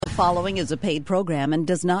following is a paid program and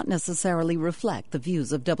does not necessarily reflect the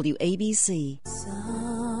views of WABC.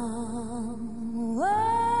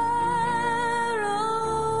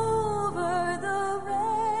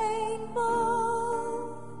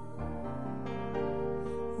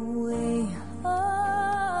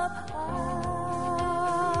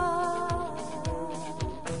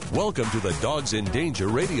 Welcome to the Dogs in Danger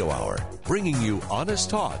Radio Hour, bringing you honest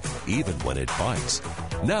talk, even when it bites.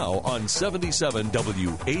 Now on 77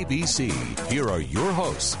 WABC, here are your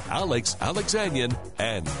hosts, Alex Alexanian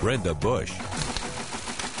and Brenda Bush.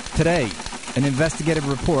 Today, an investigative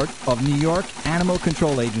report of New York Animal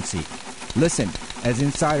Control Agency. Listen as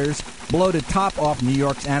insiders blow the top off New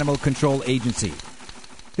York's Animal Control Agency.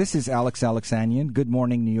 This is Alex Alexanian. Good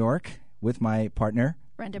morning, New York, with my partner,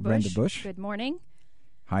 Brenda Bush. Good morning.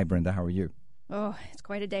 Hi, Brenda. How are you? Oh, it's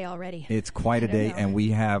quite a day already. It's quite a day, and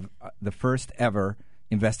we have the first ever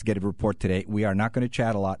investigative report today. We are not going to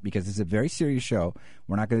chat a lot because it's a very serious show.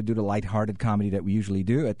 We're not going to do the lighthearted comedy that we usually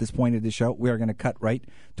do. At this point of the show, we are going to cut right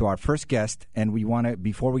to our first guest, and we want to,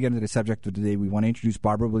 before we get into the subject of today, we want to introduce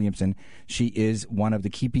Barbara Williamson. She is one of the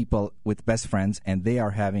key people with Best Friends, and they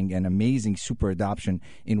are having an amazing super adoption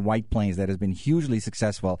in White Plains that has been hugely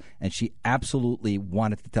successful, and she absolutely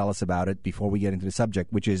wanted to tell us about it before we get into the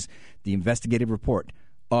subject, which is the investigative report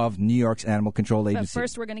of New York's Animal Control Agency. But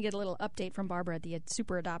first, we're going to get a little update from Barbara at the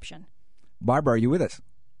super adoption. Barbara, are you with us?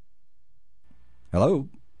 Hello?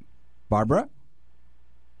 Barbara?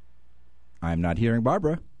 I'm not hearing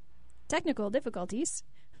Barbara. Technical difficulties.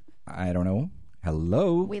 I don't know.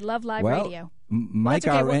 Hello? We love live radio. Mike,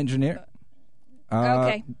 our engineer.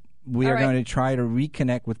 Okay. We are going to try to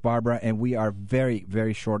reconnect with Barbara, and we are very,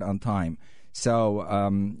 very short on time. So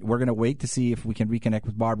we're going to wait to see if we can reconnect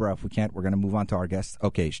with Barbara. If we can't, we're going to move on to our guest.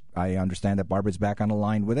 Okay, I understand that Barbara's back on the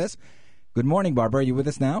line with us. Good morning, Barbara. Are you with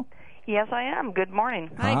us now? Yes, I am. Good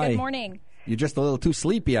morning. Hi. Good morning. You're just a little too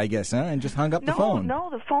sleepy, I guess, huh? And just hung up the phone. No,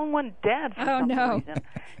 the phone went dead for some reason.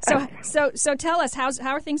 So tell us, how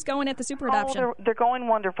are things going at the super adoption? Oh, they're going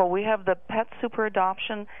wonderful. We have the pet super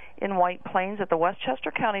adoption in White Plains at the Westchester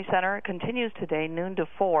County Center. It continues today, noon to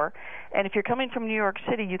 4. And if you're coming from New York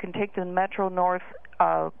City, you can take the Metro North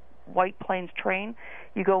White Plains train.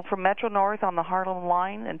 You go from Metro North on the Harlem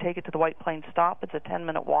line and take it to the White Plains stop. It's a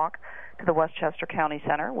 10-minute walk to the Westchester County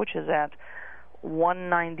Center, which is at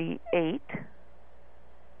 198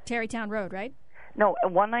 Tarrytown Road, right? No,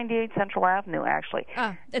 198 Central Avenue, actually.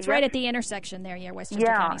 It's right at the intersection there, Westchester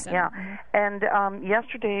County Center. Yeah. And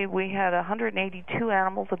yesterday we had 182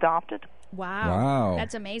 animals adopted. Wow.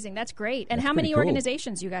 That's amazing. That's great. And how many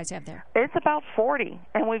organizations you guys have there? It's about 40,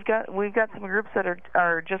 and we've got some groups that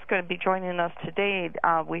are just going to be joining us today.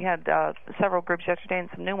 We had several groups yesterday and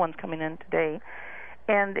some new ones coming in today.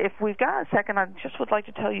 And if we've got a second, I just would like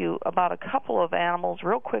to tell you about a couple of animals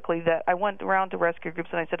real quickly that I went around to rescue groups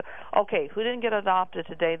and I said, okay, who didn't get adopted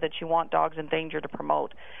today that you want Dogs in Danger to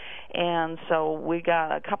promote? And so we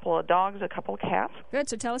got a couple of dogs, a couple of cats. Good,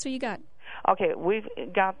 so tell us who you got. Okay, we've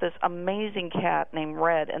got this amazing cat named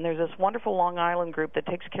Red, and there's this wonderful Long Island group that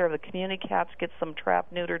takes care of the community cats, gets them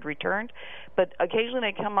trapped, neutered, returned. But occasionally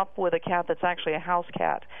they come up with a cat that's actually a house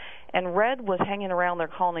cat. And Red was hanging around their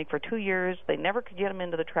colony for 2 years. They never could get him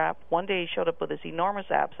into the trap. One day he showed up with this enormous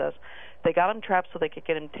abscess. They got him trapped so they could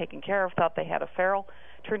get him taken care of, thought they had a feral.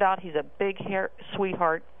 Turned out he's a big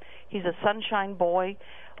sweetheart. He's a sunshine boy.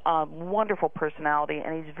 Wonderful personality,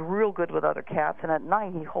 and he's real good with other cats. And at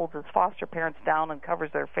night, he holds his foster parents down and covers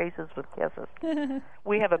their faces with kisses.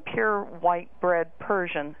 We have a pure white-bred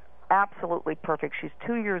Persian, absolutely perfect. She's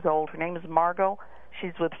 2 years old. Her name is Margot.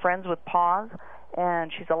 She's with Friends with Paws,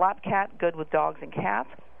 and she's a lap cat, good with dogs and cats.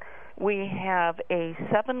 We have a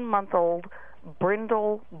 7-month-old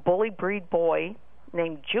brindle bully breed boy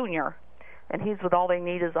named Junior, and he's with All They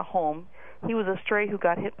Need Is a Home. He was a stray who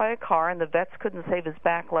got hit by a car, and the vets couldn't save his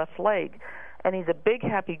back left leg. And he's a big,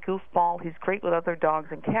 happy goofball. He's great with other dogs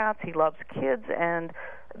and cats. He loves kids, and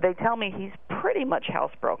they tell me he's pretty much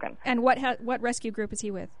housebroken. And what rescue group is he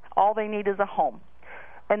with? All They Need Is a Home.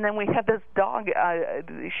 And then we have this dog.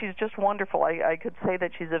 She's just wonderful. I could say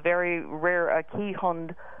that she's a very rare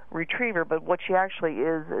Keyhund retriever, but what she actually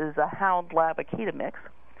is a Hound Lab Akita mix.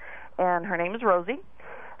 And her name is Rosie.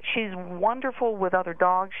 She's wonderful with other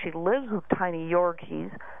dogs. She lives with tiny Yorkies.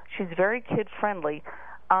 She's very kid-friendly.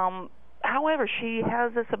 However, she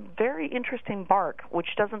has this very interesting bark, which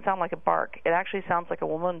doesn't sound like a bark. It actually sounds like a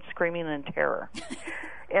woman screaming in terror.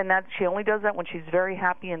 And that she only does that when she's very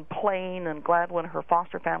happy and playing and glad when her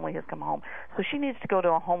foster family has come home. So she needs to go to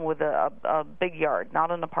a home with a big yard, not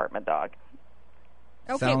an apartment dog.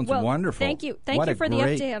 Okay, Sounds wonderful. Thank you for the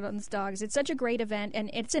update on these dogs. It's such a great event, and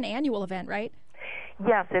it's an annual event, right?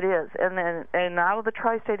 Yes, it is. And out of the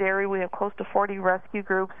tri-state area, we have close to 40 rescue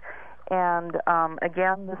groups. And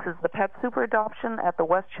again, this is the Pet Super Adoption at the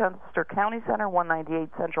Westchester County Center, 198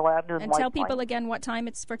 Central Avenue. And tell people again what time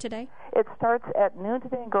it's for today. It starts at noon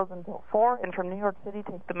today and goes until 4. And from New York City,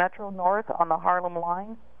 take the Metro North on the Harlem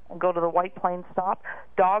line and go to the White Plains stop.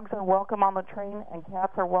 Dogs are welcome on the train, and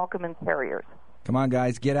cats are welcome in carriers. Come on,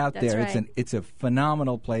 guys, get out That's there. Right. It's a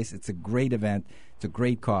phenomenal place. It's a great event. It's a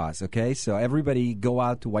great cause, okay? So everybody go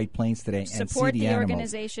out to White Plains today and support see the animals.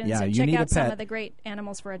 Organizations and check out some of the great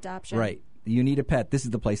animals for adoption. Right. You need a pet. This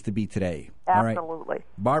is the place to be today. Absolutely. All right.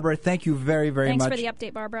 Barbara, thank you very, very much. Thanks for the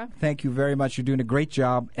update, Barbara. Thank you very much. You're doing a great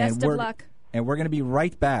job. Best of luck. And we're going to be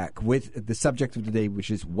right back with the subject of today,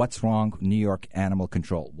 which is What's Wrong, New York Animal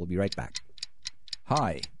Control. We'll be right back.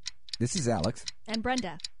 Hi, this is Alex. And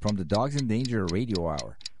Brenda. From the Dogs in Danger Radio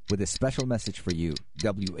Hour with a special message for you,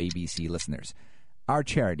 WABC listeners. Our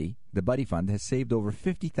charity, the Buddy Fund, has saved over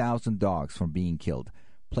 50,000 dogs from being killed,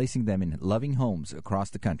 placing them in loving homes across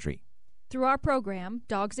the country. Through our program,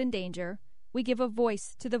 Dogs in Danger, we give a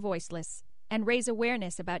voice to the voiceless and raise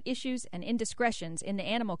awareness about issues and indiscretions in the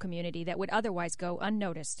animal community that would otherwise go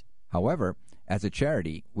unnoticed. However, as a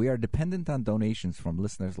charity, we are dependent on donations from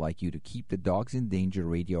listeners like you to keep the Dogs in Danger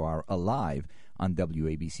Radio Hour alive on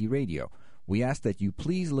WABC Radio. We ask that you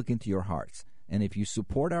please look into your hearts, and if you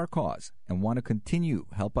support our cause and want to continue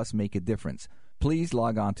help us make a difference, please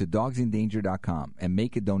log on to dogsindanger.com and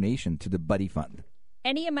make a donation to the Buddy Fund.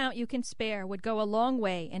 Any amount you can spare would go a long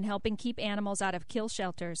way in helping keep animals out of kill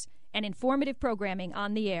shelters and informative programming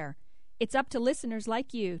on the air. It's up to listeners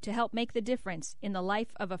like you to help make the difference in the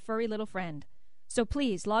life of a furry little friend. So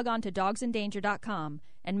please log on to dogsindanger.com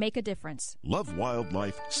and make a difference. Love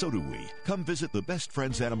wildlife? So do we. Come visit the Best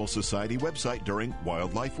Friends Animal Society website during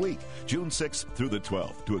Wildlife Week, June 6th through the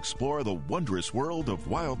 12th, to explore the wondrous world of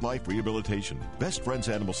wildlife rehabilitation. Best Friends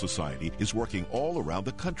Animal Society is working all around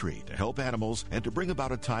the country to help animals and to bring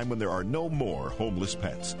about a time when there are no more homeless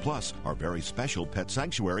pets. Plus, our very special pet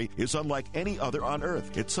sanctuary is unlike any other on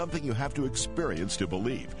Earth. It's something you have to experience to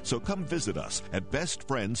believe. So come visit us at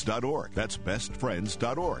bestfriends.org. That's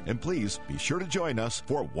bestfriends.org. And please be sure to join us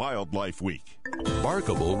for Wildlife Week.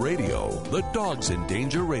 Barkable Radio, the Dogs in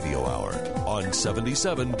Danger Radio Hour on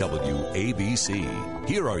 77 WABC.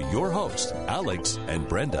 Here are your hosts, Alex and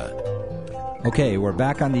Brenda. Okay, we're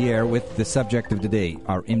back on the air with the subject of the day,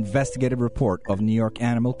 our investigative report of New York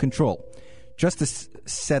Animal Control. Just to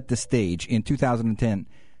set the stage, in 2010,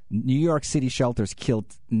 New York City shelters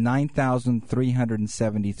killed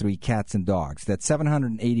 9,373 cats and dogs. That's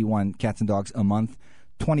 781 cats and dogs a month,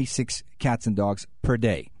 26 cats and dogs per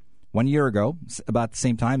day. 1 year ago, about the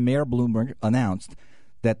same time, Mayor Bloomberg announced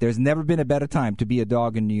that there's never been a better time to be a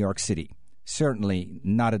dog in New York City. Certainly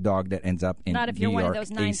not a dog that ends up in New York. Not if you're one of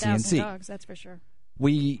those 9,000 ACNC. dogs, that's for sure.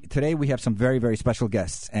 Today we have some very, very special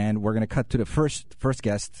guests, and we're going to cut to the first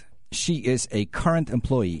guest. She is a current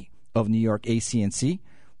employee of New York ACNC.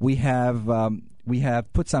 We have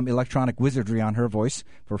put some electronic wizardry on her voice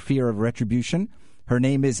for fear of retribution. Her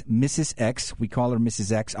name is Mrs. X. We call her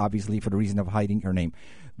Mrs. X, obviously, for the reason of hiding her name.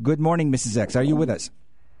 Good morning, Mrs. X. Are you with us?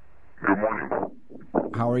 Good morning.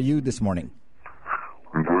 How are you this morning?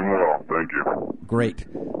 I'm doing well, thank you. Great.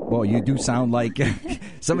 Well, you do sound like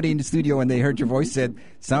somebody in the studio when they heard your voice said,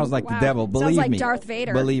 sounds like the devil. Believe sounds like me. Darth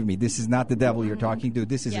Vader. Believe me, this is not the devil you're talking to.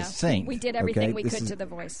 This is a saint. We did everything we This could is- to the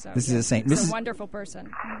voice. So this is a saint. It's a wonderful person.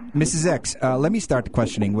 Mrs. X, let me start the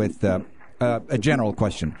questioning with a general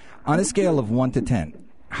question. On a scale of 1 to 10,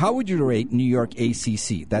 how would you rate New York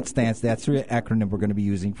ACC? That's the acronym we're going to be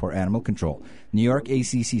using for animal control. New York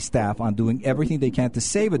ACC staff on doing everything they can to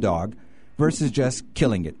save a dog versus just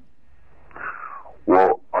killing it.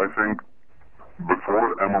 Well, I think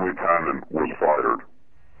before Emily Tannen was fired,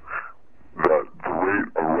 that the rate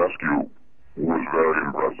of rescue was very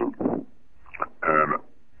impressive. And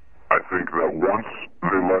I think that once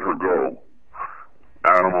they let her go,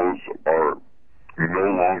 animals are no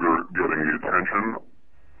longer getting the attention,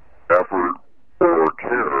 effort, or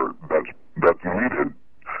care that's needed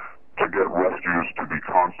to get rescues to be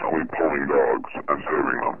constantly pulling dogs and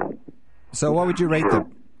saving them. So what would you rate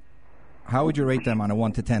them? How would you rate them on a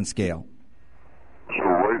 1 to 10 scale? So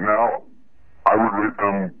right now, I would rate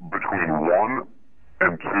them between 1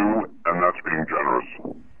 and 2, and that's being generous.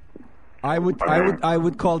 I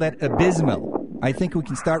would call that abysmal. I think we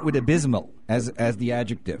can start with abysmal as the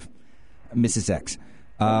adjective, Mrs. X.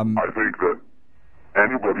 I think that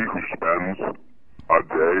anybody who spends a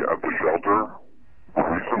day at the shelter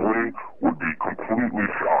recently would be completely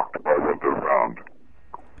shocked by what they found.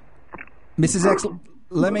 Mrs. X,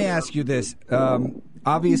 let me ask you this.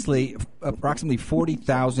 Obviously, approximately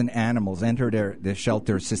 40,000 animals enter the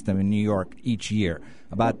shelter system in New York each year.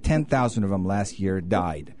 About 10,000 of them last year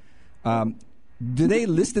died. Do they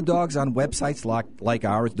list the dogs on websites like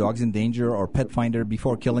ours, Dogs in Danger or Pet Finder,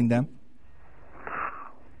 before killing them?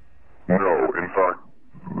 No, in fact,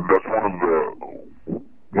 that's one of the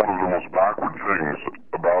most backward things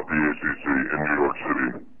about the ACC in New York City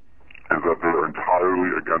is that they're entirely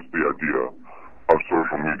against the idea of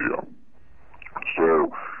social media.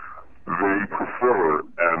 So they prefer,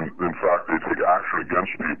 and in fact they take action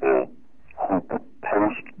against people who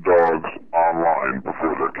post dogs online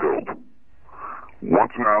before they're killed.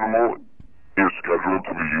 Once an animal is scheduled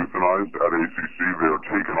to be euthanized at ACC, they are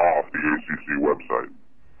taken off the ACC website.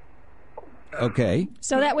 Okay.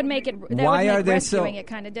 So that would make rescuing it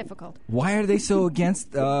kind of difficult. Why are they so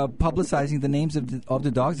against publicizing the names of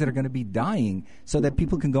the dogs that are going to be dying so that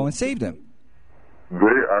people can go and save them?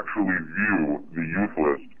 They actually view the youth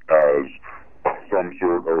list as some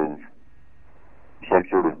sort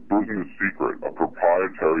of business secret, a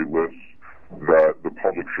proprietary list that the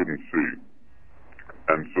public shouldn't see.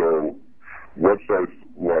 And so websites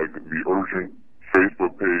like the Urgent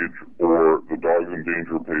Facebook page or the Dogs in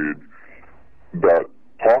Danger page that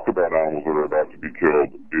talk about animals that are about to be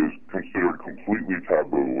killed is considered completely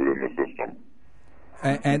taboo within the system.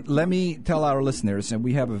 And let me tell our listeners, and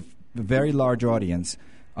we have a very large audience,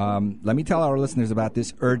 let me tell our listeners about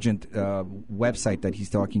this Urgent website that he's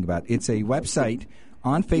talking about. It's a website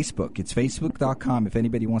on Facebook. It's facebook.com if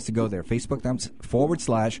anybody wants to go there.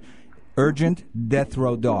 Facebook.com/Urgent Death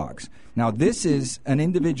Row Dogs. Now, this is an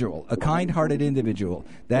individual, a kind-hearted individual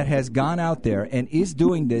that has gone out there and is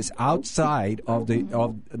doing this outside of the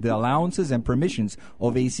allowances and permissions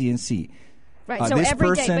of ACNC. Right. So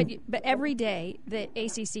every day, the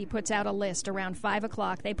ACC puts out a list around 5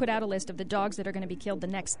 o'clock. They put out a list of the dogs that are going to be killed the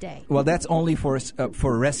next day. Well, that's only for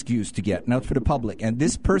rescues to get, not for the public. And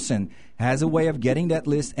this person has a way of getting that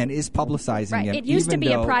list and is publicizing it. It used to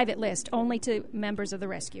be a private list, only to members of the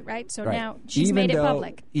rescue, right? So now she's made it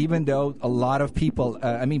public. Even though a lot of people,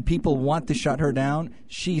 people want to shut her down,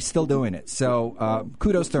 she's still doing it. So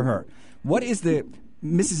kudos to her.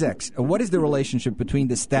 Mrs. X, what is the relationship between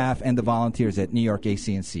the staff and the volunteers at New York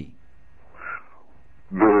ACNC?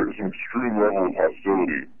 There is an extreme level of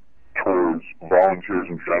hostility towards volunteers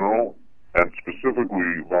in general, and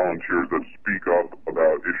specifically volunteers that speak up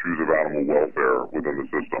about issues of animal welfare within the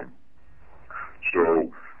system.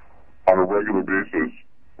 So, on a regular basis,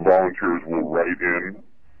 volunteers will write in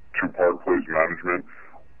to Park Place management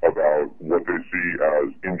about what they see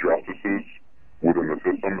as injustices within the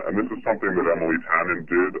system, and this is something that Emily Tannen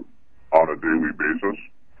did on a daily basis,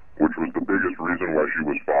 which was the biggest reason why she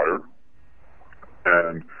was fired.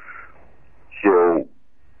 And so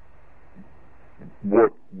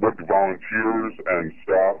what volunteers and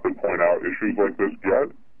staff that point out issues like this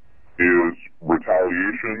get is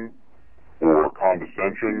retaliation or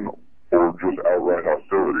condescension or just outright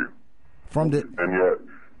hostility. And yet,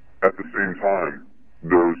 at the same time,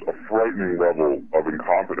 there's a frightening level of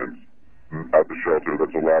incompetence at the shelter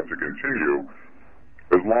that's allowed to continue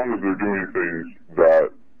as long as they're doing things that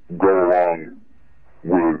go along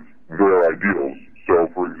with their ideals. So,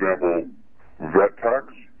 for example, vet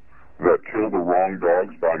techs that kill the wrong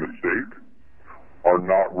dogs by mistake are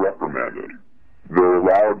not reprimanded. They're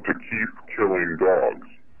allowed to keep killing dogs.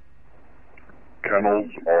 Kennels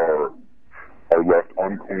are left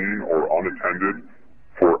unclean or unattended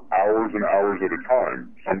for hours and hours at a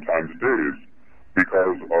time, sometimes days,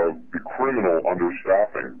 because of the criminal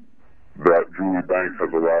understaffing that Julie Banks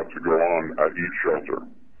has allowed to go on at each shelter.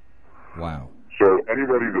 Wow. So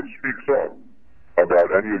anybody that speaks up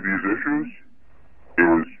about any of these issues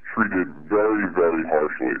is treated very, very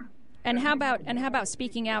harshly. And how about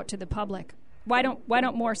speaking out to the public? Why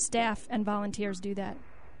don't more staff and volunteers do that?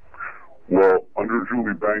 Well, under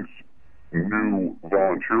Julie Banks' new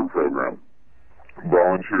volunteer program,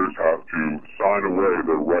 volunteers have to sign away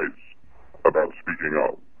their rights about speaking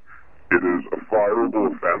up. It is a fireable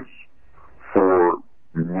offense for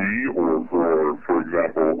me or for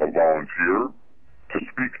example, a volunteer to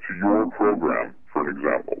speak to your program, for an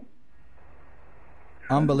example.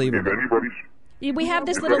 Unbelievable. If anybody's We have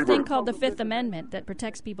this little thing called the Fifth Amendment that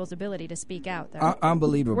protects people's ability to speak out.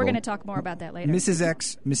 Unbelievable. We're going to talk more about that later. Mrs.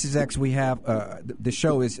 X, we have the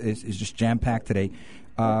show is just jam-packed today.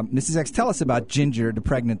 Mrs. X, tell us about Ginger, the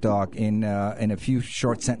pregnant dog, in a few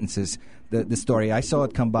short sentences. The story. I saw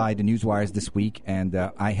it come by the newswires this week, and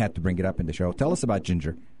I had to bring it up in the show. Tell us about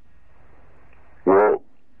Ginger. Well,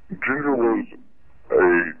 Ginger was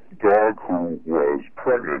a dog who was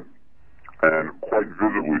pregnant, and quite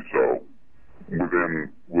visibly so, within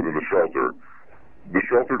the shelter. the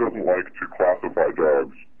shelter doesn't like to classify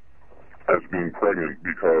dogs as being pregnant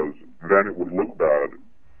because then it would look bad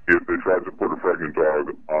if they tried to put a pregnant dog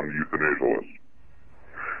on the euthanasia list.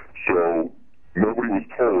 So nobody was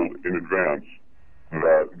told in advance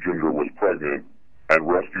that Ginger was pregnant, and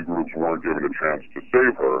rescue groups weren't given a chance to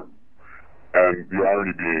save her. And the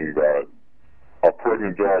irony being that a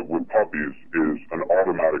pregnant dog with puppies is an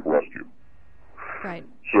automatic rescue. Right.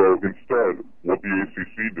 So instead, what the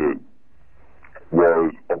ACC did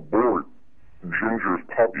was abort Ginger's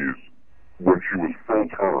puppies when she was full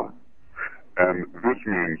term. And this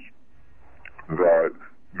means that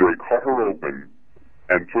they cut her open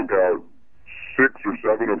and took out 6 or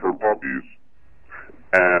 7 of her puppies,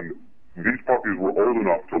 and these puppies were old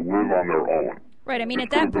enough to live on their own. Right. I mean, at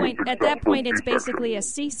that point, it's basically a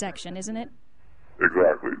C-section, isn't it?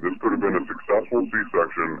 Exactly. This could have been a successful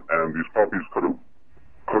C-section, and these puppies could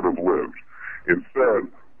have lived.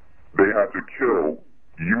 Instead, they had to kill,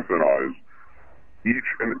 euthanize each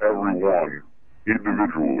and every one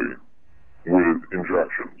individually with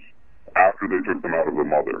injections after they took them out of the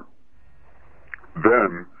mother.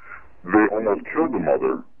 Then they almost killed the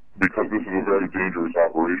mother because this is a very dangerous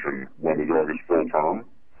operation when the dog is full term,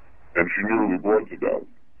 and she nearly bled to death.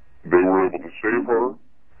 They were able to save her,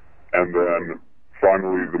 and then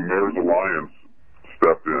finally the Mayor's Alliance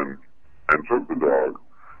stepped in and took the dog,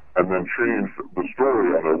 and then changed the story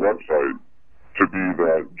on their website to be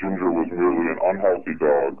that Ginger was merely an unhealthy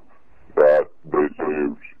dog that they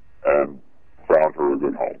saved and found her a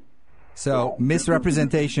good home. So,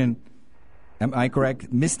 misrepresentation, am I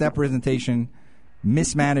correct? Misrepresentation,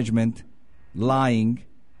 mismanagement, lying.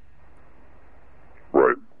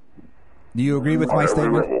 Right. Do you agree with my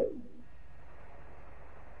statement?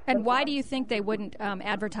 And why do you think they wouldn't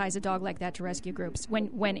advertise a dog like that to rescue groups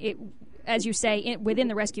when it, as you say, within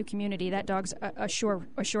the rescue community, that dog's a sure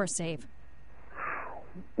save?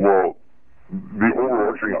 Well, the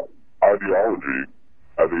overarching ideology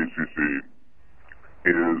at ACC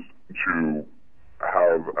is to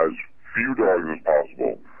have as few dogs as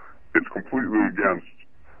possible. It's completely against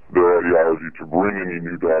their ideology to bring any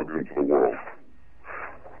new dogs into the world.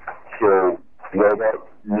 So while that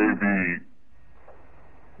may be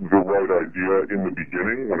the right idea in the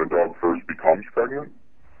beginning when a dog first becomes pregnant,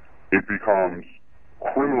 it becomes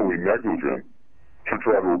criminally negligent to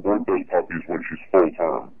try to abort those puppies when she's full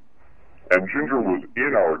term. And Ginger was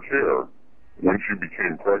in our care when she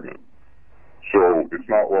became pregnant. So it's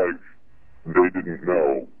not like they didn't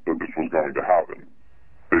know that this was going to happen.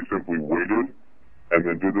 They simply waited and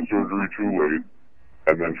then did the surgery too late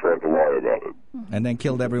and then tried to lie about it. And then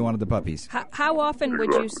killed every one of the puppies. How often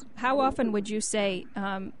would you say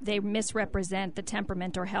they misrepresent the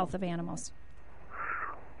temperament or health of animals?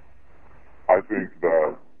 I think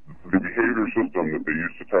that the behavior system that they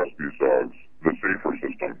use to test these dogs, the SAFER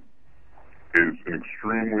system, is an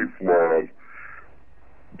extremely flawed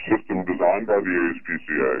system designed by the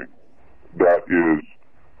ASPCA that is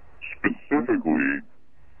specifically,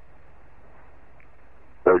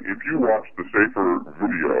 like, if you watch the SAFER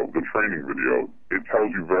video, the training video, it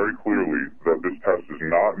tells you very clearly that this test is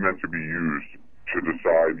not meant to be used to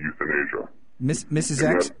decide euthanasia.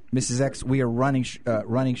 Mrs. X, we are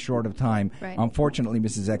running short of time. Right. Unfortunately,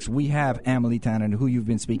 Mrs. X, we have Emily Tannen, who you've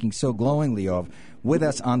been speaking so glowingly of, with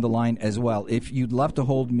us on the line as well. If you'd love to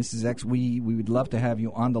hold Mrs. X, we would love to have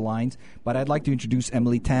you on the lines. But I'd like to introduce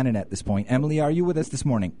Emily Tannen at this point. Emily, are you with us this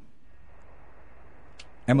morning?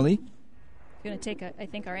 Emily? It's going to take, I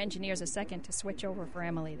think, our engineers a second to switch over for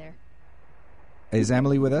Emily there. Is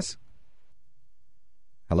Emily with us?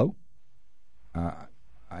 Hello?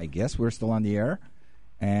 I guess we're still on the air.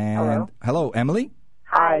 And hello, Emily?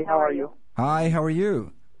 Hi, how are you? Hi, how are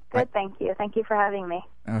you? Good, thank you. Thank you for having me.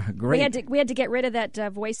 Great. We had to get rid of that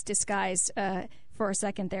voice disguise for a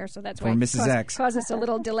second there, so that's why for Mrs. X caused us a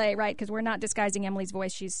little delay, right? Because we're not disguising Emily's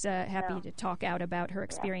voice. She's happy to talk out about her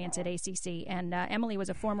experience at ACC. And Emily was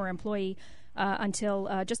a former employee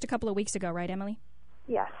until just a couple of weeks ago, right, Emily?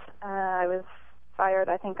 Yes, I was fired,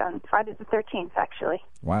 I think, on Friday the 13th, actually.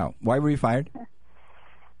 Wow. Why were you fired?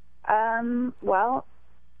 Well,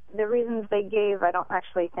 the reasons they gave I don't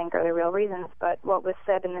actually think are the real reasons, but what was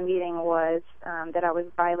said in the meeting was that I was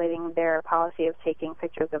violating their policy of taking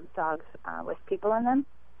pictures of dogs with people in them.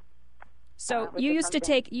 So you used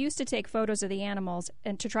to take photos of the animals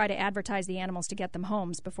and to try to advertise the animals to get them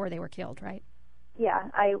homes before they were killed, right? Yeah,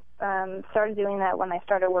 I started doing that when I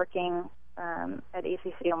started working at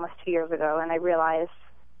ACC almost 2 years ago, and I realized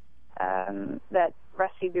that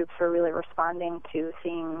rescue groups were really responding to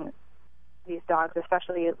seeing these dogs,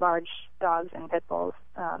 especially large dogs and pit bulls,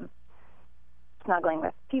 snuggling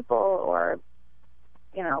with people or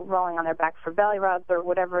rolling on their back for belly rubs or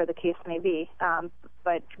whatever the case may be.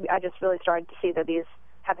 But I just really started to see that these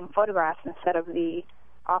having photographs instead of the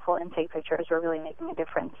awful intake pictures were really making a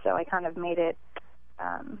difference. So I kind of made it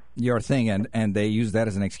your thing, and they used that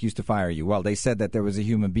as an excuse to fire you. Well, they said that there was a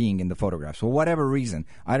human being in the photographs. For whatever reason,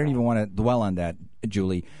 I don't even want to dwell on that,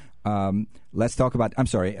 Julie. Let's talk about,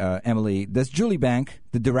 Emily, does Julie Bank,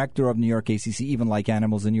 the director of New York ACC, even like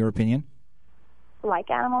animals in your opinion? Like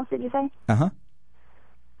animals, did you say? Uh-huh.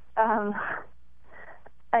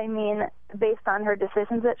 I mean, based on her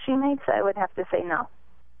decisions that she makes, I would have to say no.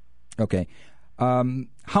 Okay.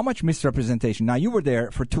 How much misrepresentation? Now, you were there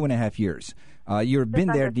for 2.5 years. You've been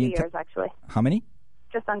there 2 years, actually. How many?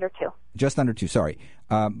 Just under 2. Just under 2, sorry.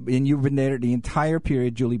 And you've been there the entire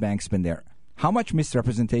period Julie Bank's been there. How much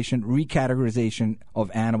misrepresentation, recategorization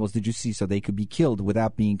of animals did you see so they could be killed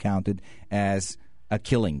without being counted as a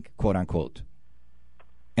killing, quote unquote?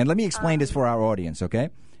 And let me explain this for our audience, okay?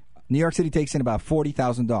 New York City takes in about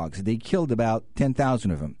 40,000 dogs. They killed about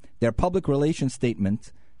 10,000 of them. Their public relations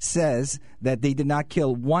statement says that they did not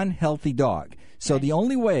kill one healthy dog. So the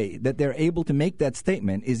only way that they're able to make that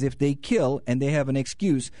statement is if they kill and they have an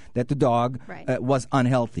excuse that the dog was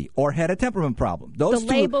unhealthy or had a temperament problem. Those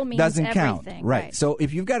the label means doesn't count. everything. Right. So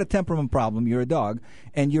if you've got a temperament problem, you're a dog,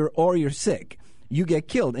 and you're sick, you get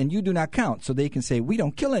killed, and you do not count. So they can say, we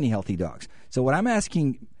don't kill any healthy dogs. So what I'm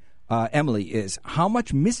asking Emily, is how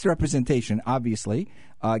much misrepresentation, obviously,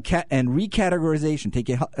 and recategorization, take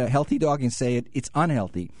a healthy dog and say it's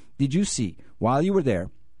unhealthy, did you see while you were there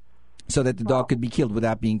so that the dog could be killed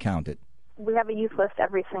without being counted? We have a youth list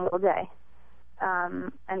every single day.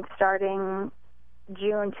 And starting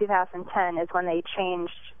June 2010 is when they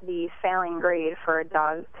changed the failing grade for a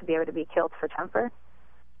dog to be able to be killed for temper.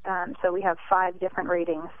 So we have 5 different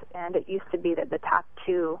ratings, and it used to be that the top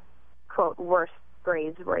 2, quote, worst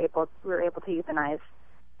grades we were able to euthanize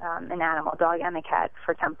an animal, dog and a cat,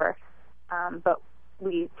 for temper. But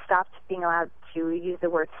we stopped being allowed to use the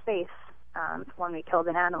word space when we killed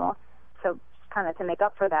an animal. So kind of to make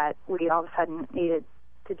up for that, we all of a sudden needed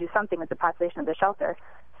to do something with the population of the shelter.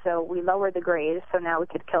 So we lowered the grade, so now we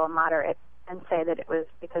could kill a moderate and say that it was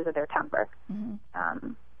because of their temper.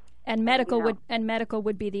 Mm-hmm. And medical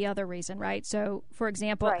would be the other reason, right? So, for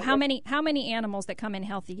example, how many animals that come in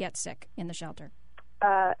healthy get sick in the shelter?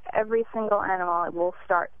 Every single animal will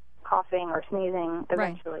start coughing or sneezing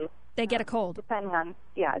eventually. Right. They get a cold. Depending on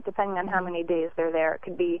how many days they're there. It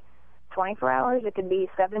could be 24 hours. It could be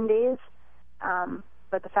 7 days.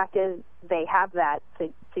 But the fact is, they have that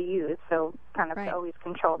to use. So, kind of to always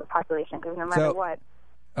control the population, because no matter what,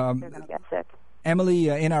 they're going to get sick. Emily,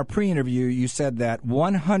 in our pre-interview, you said that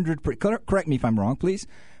 100%, correct me if I'm wrong, please,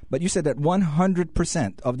 but you said that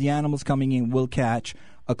 100% of the animals coming in will catch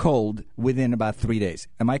a cold within about 3 days.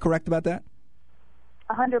 Am I correct about that?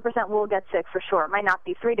 100% will get sick for sure. It might not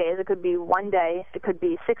be 3 days. It could be 1 day. It could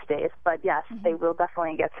be 6 days. But yes, they will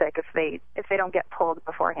definitely get sick if they don't get pulled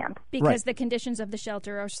beforehand. Because the conditions of the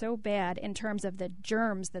shelter are so bad in terms of the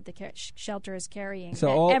germs that the shelter is carrying.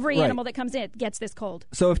 So every animal that comes in gets this cold.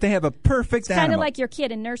 So if they have a perfect animal, kind of like your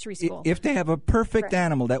kid in nursery school. If they have a perfect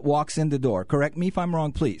animal that walks in the door, correct me if I'm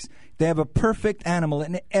wrong, please. They have a perfect animal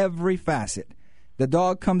in every facet. The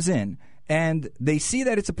dog comes in, and they see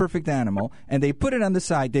that it's a perfect animal, and they put it on the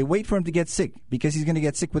side. They wait for him to get sick because he's going to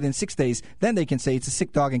get sick within 6 days. Then they can say it's a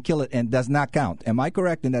sick dog and kill it and does not count. Am I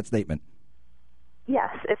correct in that statement?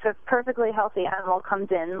 Yes. If a perfectly healthy animal comes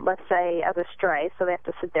in, let's say as a stray, so they have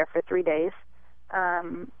to sit there for 3 days,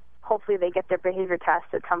 hopefully they get their behavior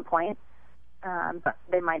test at some point. But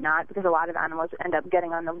they might not, because a lot of animals end up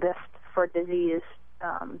getting on the list for disease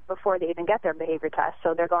before they even get their behavior test.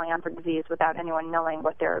 So they're going on for disease without anyone knowing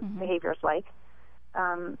what their behavior is like.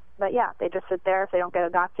 But yeah, they just sit there. If they don't get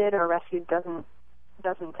adopted or rescued doesn't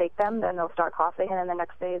take them, then they'll start coughing, and then the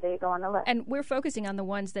next day they go on the list. And we're focusing on the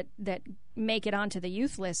ones that make it onto the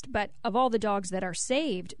youth list, but of all the dogs that are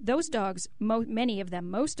saved, those dogs,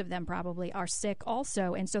 most of them probably, are sick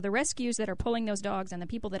also. And so the rescues that are pulling those dogs and the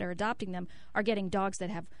people that are adopting them are getting dogs that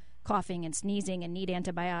have coughing and sneezing and need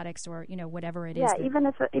antibiotics or, whatever it is. Yeah, even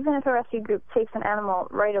if a rescue group takes an animal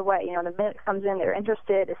right away, the minute it comes in, they're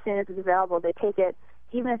interested. As soon as it's available, they take it.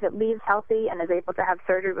 Even if it leaves healthy and is able to have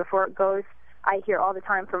surgery before it goes, I hear all the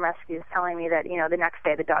time from rescues telling me that, the next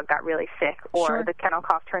day the dog got really sick or the kennel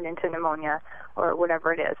cough turned into pneumonia or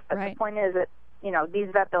whatever it is. But the point is that, these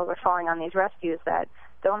vet bills are falling on these rescues that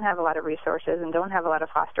don't have a lot of resources and don't have a lot of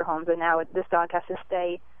foster homes. And now this dog has to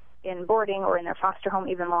stay in boarding or in their foster home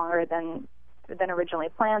even longer than originally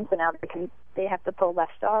planned. So now they have to pull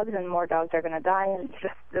less dogs and more dogs are going to die, and it's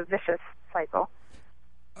just a vicious cycle.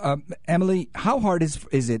 Emily, how hard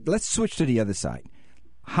is it? Let's switch to the other side.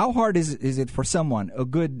 How hard is it for someone, a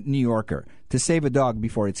good New Yorker, to save a dog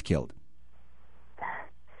before it's killed?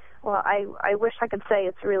 Well, I wish I could say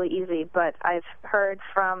it's really easy, but I've heard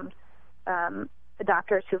from the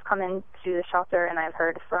doctors who've come into the shelter, and I've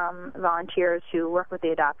heard from volunteers who work with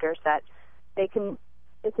the adopters that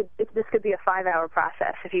this could be a 5-hour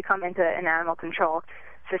process. If you come into an animal control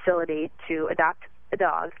facility to adopt a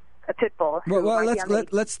dog, a pit bull. Well,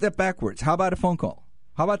 let's step backwards. How about a phone call?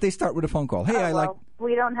 How about they start with a phone call? Hey,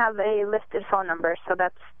 we don't have a listed phone number, so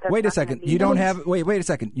that's wait a second. You don't have. Wait a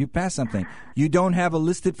second. You passed something. You don't have a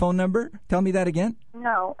listed phone number? Tell me that again.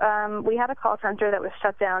 No. We had a call center that was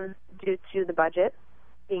shut down due to the budget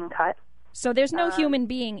being cut. So there's no human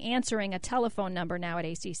being answering a telephone number now at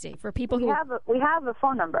ACC for people who we have a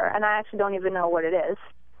phone number, and I actually don't even know what it is.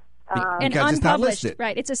 And because it's not unpublished, listed.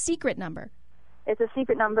 right? It's a secret number. It's a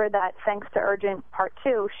secret number that, thanks to Urgent Part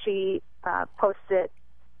 2, she posts it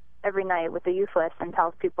every night with the youth list and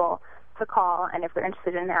tells people to call, and if they're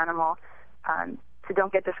interested in an animal, to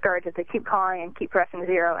don't get discouraged, to keep calling and keep pressing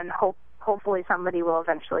 0, and hopefully somebody will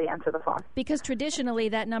eventually answer the phone. Because traditionally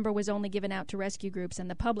that number was only given out to rescue groups and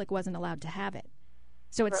the public wasn't allowed to have it.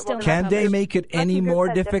 So it's still not Can they published. make it any more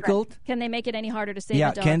difficult? Can they make it any harder to save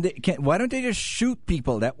a dog? Why don't they just shoot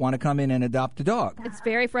people that want to come in and adopt a dog? It's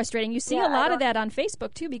very frustrating. You see a lot of that on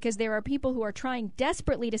Facebook, too, because there are people who are trying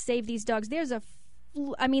desperately to save these dogs. There's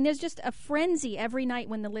just a frenzy every night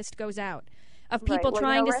when the list goes out of people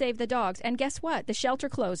trying to save the dogs. And guess what? The shelter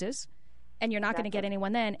closes, and you're not going to get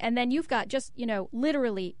anyone then. And then you've got just,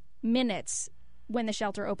 literally minutes when the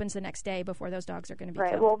shelter opens the next day before those dogs are going to be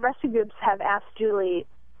killed. Well, rescue groups have asked Julie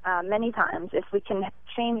many times if we can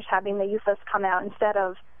change having the youth list come out instead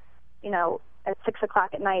of, at 6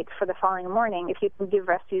 o'clock at night for the following morning, if you can give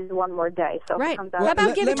rescues one more day. So right. It comes out How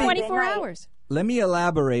about give it 24 hours? Let me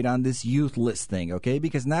elaborate on this youth list thing, okay?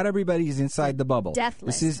 Because not everybody is inside the bubble. Death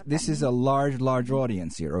list. This is a large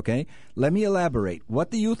audience here, okay? Let me elaborate.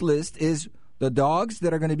 What the youth list is, the dogs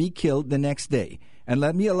that are going to be killed the next day. And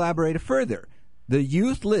let me elaborate further. The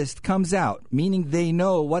youth list comes out, meaning they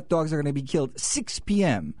know what dogs are going to be killed 6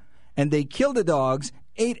 p.m., and they kill the dogs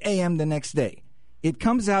 8 a.m. the next day. It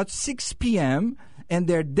comes out 6 p.m., and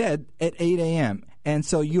they're dead at 8 a.m. And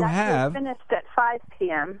so you have... finished at 5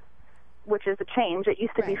 p.m., which is a change. It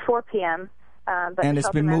used to be 4 p.m., and it's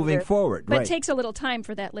been moving forward. But right. It takes a little time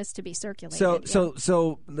for that list to be circulated.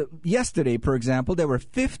 So yesterday, for example, there were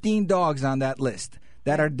 15 dogs on that list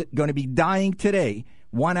that are going to be dying today,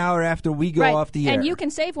 1 hour after we go off the air. And you can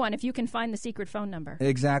save one if you can find the secret phone number.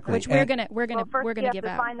 Exactly. Which we're gonna first give out. you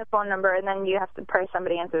have to find the phone number, and then you have to pray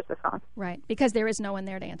somebody answers the phone. Right, because there is no one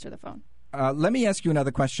there to answer the phone. Let me ask you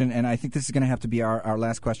another question, and I think this is going to have to be our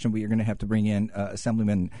last question. We are going to have to bring in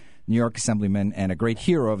New York Assemblyman, and a great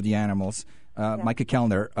hero of the animals, Micah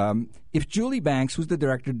Kellner. If Julie Banks, who's the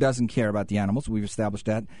director, doesn't care about the animals, we've established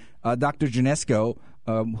that. Dr. Janesco,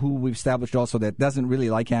 who we've established also that doesn't really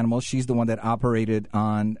like animals. She's the one that operated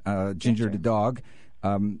on Ginger the dog,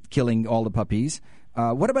 killing all the puppies.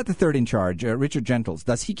 What about the third in charge, Richard Gentles?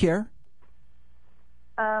 Does he care?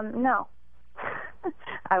 No.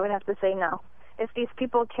 I would have to say no. If these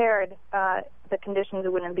people cared, the conditions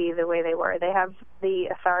wouldn't be the way they were. They have the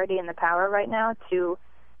authority and the power right now to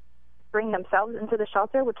bring themselves into the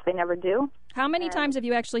shelter, which they never do. How many times have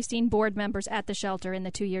you actually seen board members at the shelter in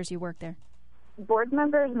the 2 years you worked there? Board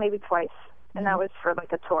members, maybe twice, and that was for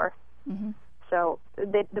like a tour. Mm-hmm. So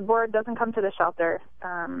the board doesn't come to the shelter.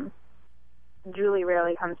 Julie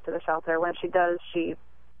rarely comes to the shelter. When she does, she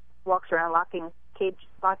walks around locking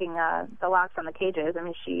the locks on the cages. I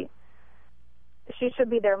mean, she should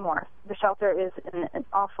be there more. The shelter is in an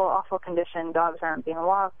awful, awful condition. Dogs aren't being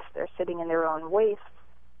walked. They're sitting in their own waste,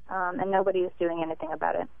 and nobody is doing anything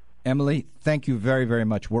about it. Emily, thank you very, very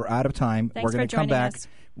much. We're out of time. Thanks We're going to come back us.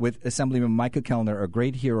 with Assemblyman Micah Kellner, a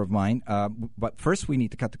great hero of mine. But first, we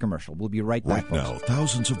need to cut the commercial. We'll be right back, folks. Right now,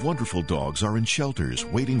 thousands of wonderful dogs are in shelters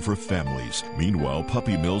waiting for families. Meanwhile,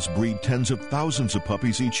 puppy mills breed tens of thousands of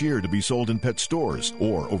puppies each year to be sold in pet stores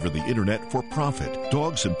or over the internet for profit.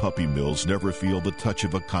 Dogs in puppy mills never feel the touch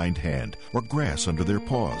of a kind hand or grass under their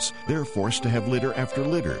paws. They're forced to have litter after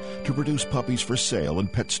litter to produce puppies for sale in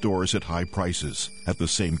pet stores at high prices. At the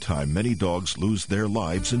same time, many dogs lose their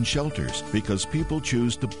lives in shelters because people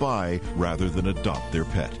choose to buy rather than adopt their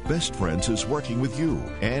pet. Best Friends is working with you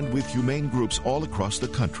and with humane groups all across the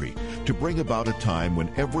country to bring about a time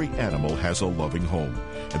when every animal has a loving home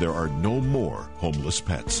and there are no more homeless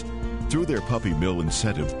pets. Through their Puppy Mill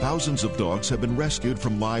incentive, thousands of dogs have been rescued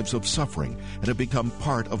from lives of suffering and have become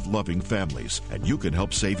part of loving families. And you can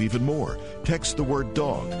help save even more. Text the word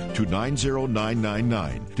DOG to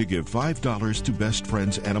 90999 to give $5 to Best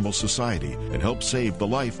Friends Animal Society and help save the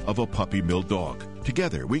life of a Puppy Mill dog.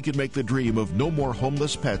 Together, we can make the dream of no more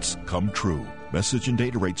homeless pets come true. Message and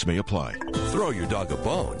data rates may apply. Throw your dog a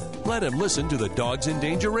bone. Let him listen to the Dogs in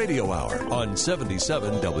Danger Radio Hour on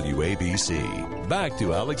 77 WABC. Back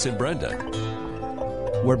to Alex and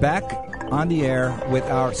Brenda. We're back on the air with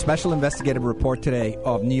our special investigative report today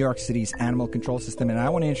of New York City's animal control system. And I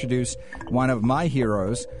want to introduce one of my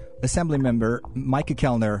heroes, Assemblymember Micah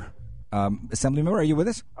Kellner. Assemblymember, are you with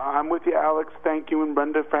us? I'm with you, Alex. Thank you and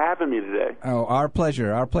Brenda for having me today. Oh, our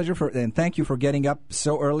pleasure. Our pleasure. And thank you for getting up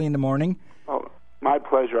so early in the morning. Oh, my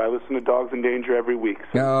pleasure. I listen to Dogs in Danger every week,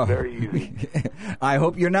 so it's very easy. I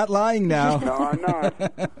hope you're not lying now. No, I'm not.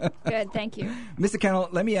 Good, thank you. Mr. Kennel,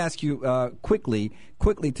 let me ask you quickly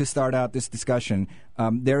to start out this discussion.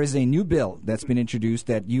 There is a new bill that's been introduced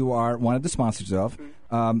that you are one of the sponsors of,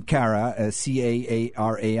 CARA,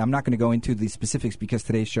 C-A-A-R-A. I'm not going to go into the specifics because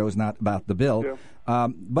today's show is not about the bill. Yeah.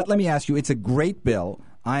 But let me ask you, it's a great bill.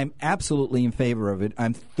 I'm absolutely in favor of it.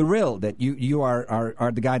 I'm thrilled that you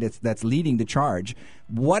are the guy that's leading the charge.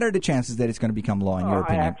 What are the chances that it's going to become law, in your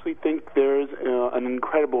opinion? I actually think there's an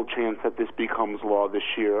incredible chance that this becomes law this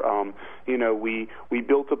year. We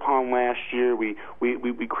built upon last year. We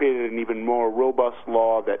created an even more robust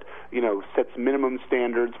law that sets minimum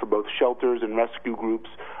standards for both shelters and rescue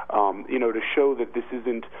groups. To show that this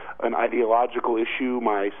isn't an ideological issue.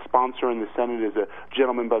 My sponsor in the Senate is a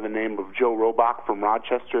gentleman by the name of Joe Robach from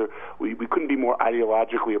Rochester. We couldn't be more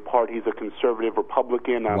ideologically apart. He's a conservative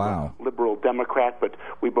Republican. I'm a liberal Democrat, but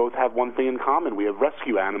we both have one thing in common. We have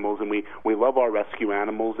rescue animals, and we love our rescue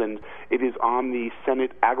animals, and it is on the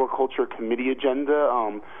Senate Agriculture Committee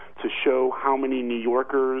agenda to show how many New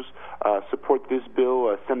Yorkers support this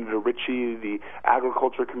bill. Senator Ritchie, the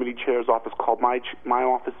Agriculture Committee Chair's office, called my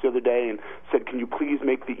office the other day and said, can you please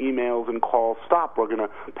make the emails and calls stop? We're going to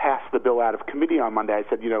pass the bill out of committee on Monday. I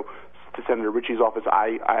said, to Senator Ritchie's office,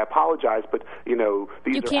 I apologize, but, these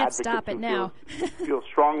you are can't stop it now. feel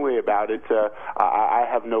strongly about it. I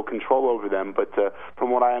have no control over them, but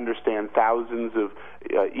from what I understand, thousands of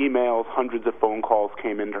emails, hundreds of phone calls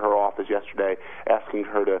came into her office yesterday asking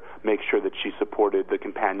her to make sure that she supported the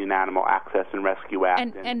Companion Animal Access and Rescue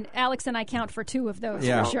Act. And Alex and I count for two of those,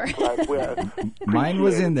 yeah. for sure. Mine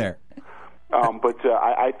was in there. But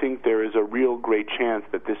I think there is a real great chance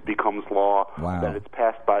that this becomes law, that it's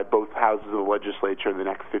passed by both houses of the legislature in the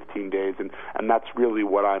next 15 days, and that's really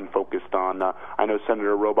what I'm focused on. I know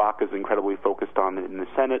Senator Robach is incredibly focused on it in the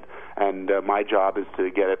Senate, and my job is to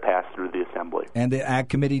get it passed through the Assembly. And the Ag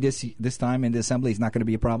Committee this time in the Assembly is not going to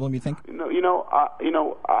be a problem, you think?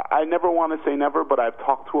 I never want to say never, but I've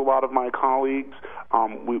talked to a lot of my colleagues.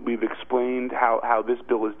 We've explained how this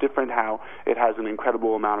bill is different, how it has an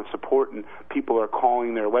incredible amount of support, and people are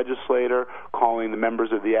calling their legislator, calling the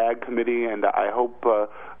members of the Ag Committee, and I hope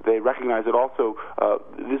they recognize it. Also,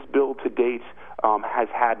 this bill to date has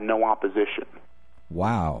had no opposition.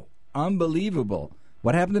 Wow. Unbelievable.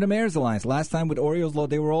 What happened to the Mayor's Alliance? Last time with Orioles Law,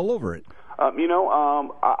 they were all over it.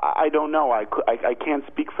 I don't know. I can't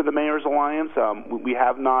speak for the Mayor's Alliance. We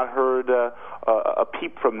have not heard a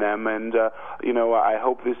peep from them, and I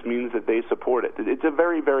hope this means that they support it. It's a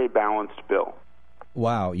very, very balanced bill.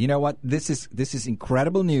 Wow. You know what? This is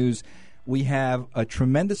incredible news. We have a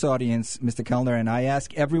tremendous audience, Mr. Kellner, and I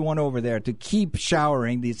ask everyone over there to keep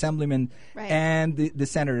showering the assemblymen and the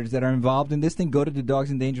senators that are involved in this thing. Go to the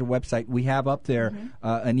Dogs in Danger website. We have up there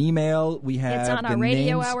an email. We have it's on our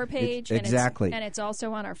radio hour page. Exactly. And it's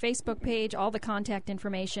also on our Facebook page, all the contact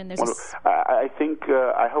information. I think,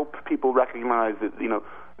 I hope people recognize that,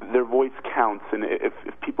 their voice counts, and if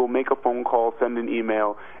people make a phone call, send an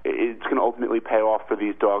email, it's going to ultimately pay off for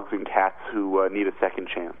these dogs and cats who need a second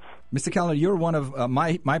chance. Mr. Kellner, you're one of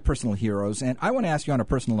my personal heroes, and I want to ask you on a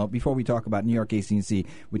personal note before we talk about New York ACNC,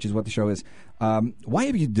 which is what the show is. Why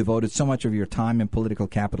have you devoted so much of your time and political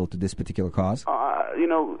capital to this particular cause?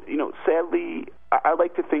 Sadly, I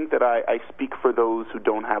like to think that I speak for those who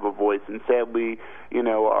don't have a voice, and sadly,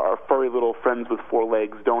 our furry little friends with four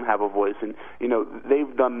legs don't have a voice, and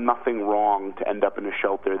they've done nothing wrong to end up in a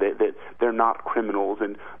shelter. They're not criminals,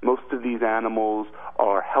 and most of these animals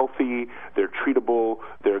are healthy, they're treatable,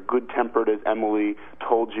 they're good-tempered, as Emily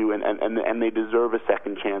told you, and they deserve a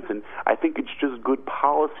second chance. And I think it's just good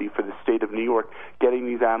policy for the state of New York getting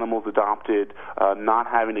these animals adopted, not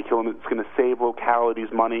having to kill them. It's going to save localities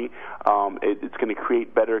money. It's going to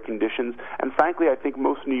create better conditions. And frankly, I think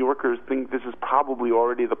most New Yorkers think this is probably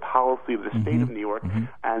already the policy of the state of New York,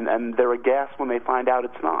 and they're aghast when they find out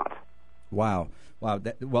it's not. Wow. Wow.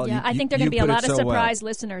 I think there are going to be a lot of surprised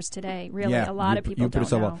listeners today. Really, a lot of people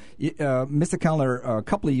don't know. Mr. Keller, a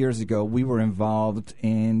couple of years ago, we were involved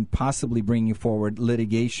in possibly bringing forward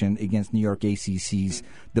litigation against New York ACC's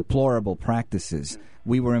deplorable practices.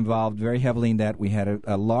 We were involved very heavily in that. We had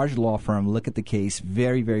a large law firm look at the case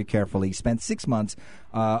very, very carefully. Spent 6 months.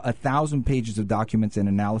 1,000 pages of documents and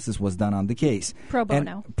analysis was done on the case. Pro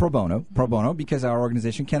bono. Pro bono, because our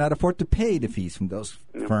organization cannot afford to pay the fees from those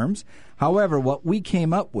firms. However, what we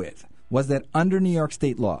came up with was that under New York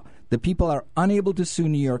state law, the people are unable to sue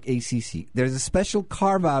New York ACC. There's a special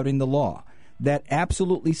carve-out in the law that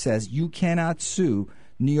absolutely says you cannot sue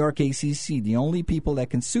New York ACC. The only people that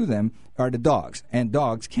can sue them are the dogs, and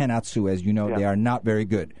dogs cannot sue. As you know, they are not very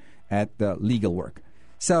good at legal work.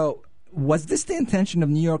 So was this the intention of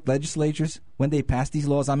New York legislatures when they passed these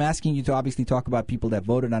laws? I'm asking you to obviously talk about people that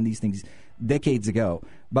voted on these things decades ago.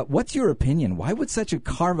 But what's your opinion? Why would such a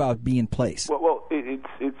carve-out be in place? Well, it's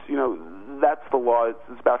that's the law.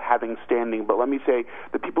 It's about having standing. But let me say,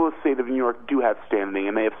 the people of the state of New York do have standing,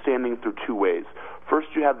 and they have standing through two ways. First,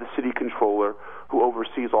 you have the city controller, who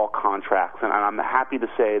oversees all contracts, and I'm happy to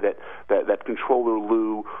say that Controller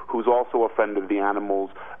Liu, who's also a friend of the animals,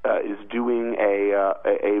 is doing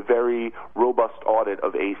a very robust audit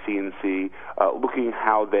of AC&C, looking at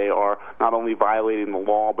how they are not only violating the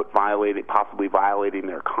law but possibly violating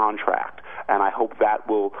their contract. And I hope that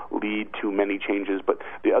will lead to many changes. But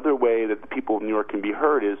the other way that the people of New York can be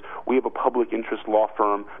heard is we have a public interest law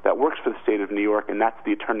firm that works for the state of New York, and that's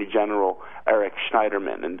the Attorney General, Eric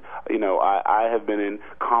Schneiderman. And, I have been in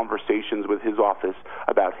conversations with his office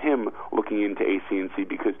about him looking into AC&C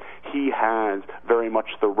because he has very much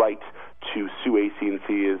the right to sue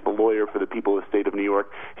AC&C as the lawyer for the people of the state of New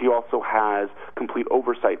York. He also has complete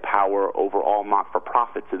oversight power over all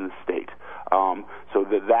not-for-profits in the state. So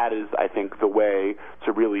that is, I think, the way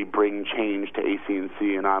to really bring change to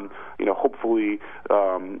AC&C, and I'm, hopefully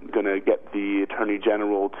going to get the Attorney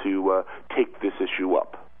General to take this issue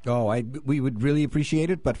up. Oh, we would really appreciate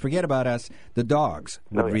it, but forget about us. The dogs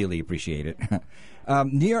would really appreciate it.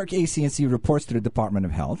 New York AC&C reports to the Department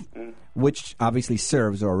of Health, which obviously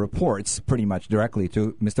serves or reports pretty much directly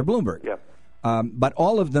to Mr. Bloomberg. Yep. But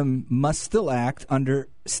all of them must still act under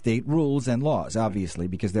state rules and laws, obviously,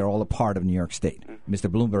 because they're all a part of New York State. Mr.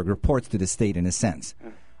 Bloomberg reports to the state in a sense.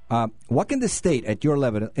 What can the state at your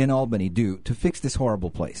level in Albany do to fix this horrible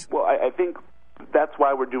place? Well, I think that's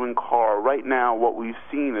why we're doing CAR. Right now, what we've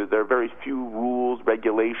seen is there are very few rules,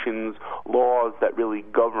 regulations, laws that really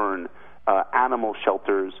govern animal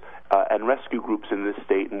shelters and rescue groups in this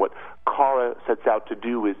state. And what CARA sets out to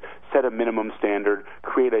do is set a minimum standard,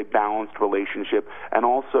 create a balanced relationship, and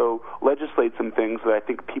also legislate some things that I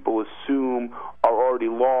think people assume are already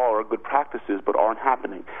law or good practices but aren't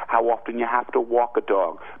happening. How often you have to walk a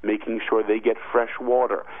dog, making sure they get fresh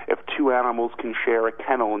water. If two animals can share a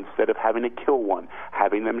kennel instead of having to kill one,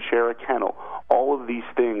 having them share a kennel. All of these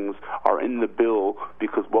things are in the bill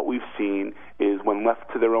because what we've seen is when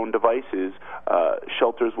left to their own devices,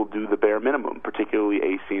 shelters will do the bare minimum, particularly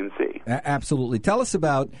AC&C. Absolutely. Tell us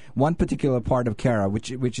about one particular part of CARA,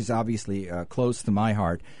 which is obviously close to my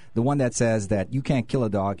heart, the one that says that you can't kill a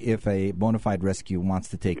dog if a bona fide rescue wants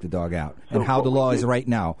to take the dog out, and how the law is right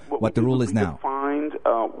now, what the rule is now. We defined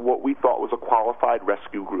what we thought was a qualified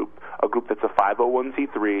rescue group, a group that's a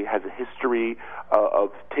 501c3, has a history of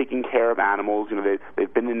taking care of animals.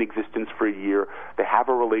 They've been in existence for a year. They have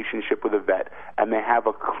a relationship with a vet, and they have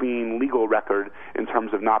a clean legal record in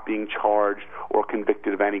terms of not being charged or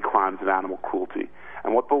convicted of any crimes of animal cruelty.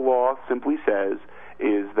 And what the law simply says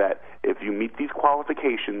is that if you meet these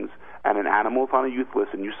qualifications and an animal is on a youth list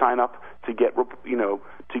and you sign up to get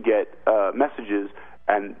messages,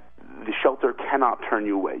 and the shelter cannot turn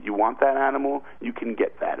you away. You want that animal, you can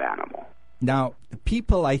get that animal. Now,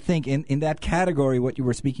 people, I think, in that category, what you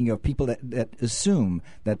were speaking of, people that assume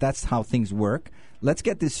that that's how things work, let's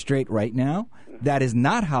get this straight right now. That is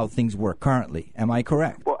not how things work currently. Am I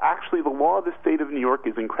correct? Well, actually, the law of the state of New York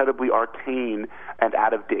is incredibly arcane and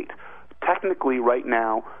out of date. Technically, right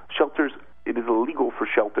now, shelters it is illegal for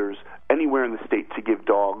shelters anywhere in the state to give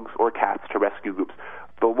dogs or cats to rescue groups.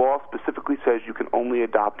 The law specifically says you can only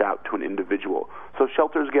adopt out to an individual. So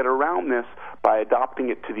shelters get around this by adopting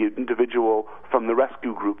it to the individual from the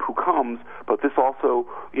rescue group who comes, but this also,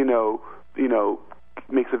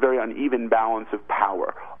 makes a very uneven balance of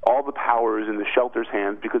power. All the power is in the shelter's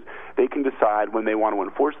hands because they can decide when they want to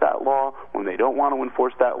enforce that law, when they don't want to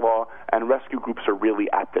enforce that law, and rescue groups are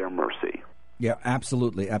really at their mercy. Yeah,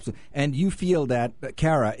 absolutely. And you feel that,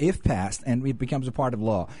 Kara, if passed and it becomes a part of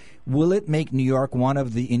law, will it make New York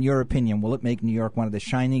in your opinion, will it make New York one of the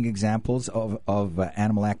shining examples of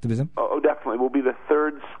animal activism? Oh, definitely. We'll be the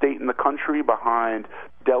third state in the country behind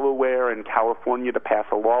Delaware and California to pass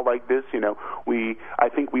a law like this. I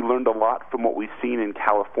think we learned a lot from what we've seen in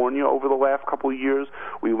California over the last couple of years.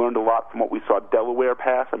 We learned a lot from what we saw Delaware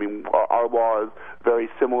pass. I mean, our law is very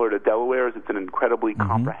similar to Delaware's. It's an incredibly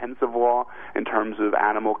comprehensive law in terms of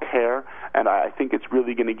animal care, and I think it's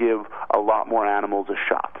really going to give a lot more animals a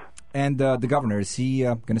shot. And the governor, is he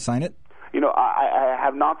going to sign it? I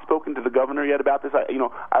have not spoken to the governor yet about this.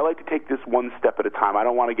 I like to take this one step at a time. I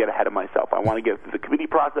don't want to get ahead of myself. I want to get through the committee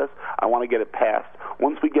process. I want to get it passed.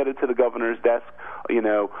 Once we get it to the governor's desk,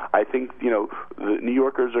 I think, the New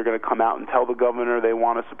Yorkers are going to come out and tell the governor they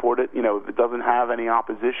want to support it. If it doesn't have any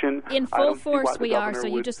opposition. In full force we are, so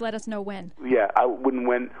you just let us know when. Yeah, I wouldn't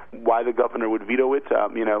why the governor would veto it.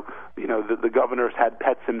 The governor's had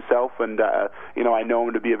pets himself, and, I know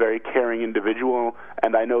him to be a very caring individual,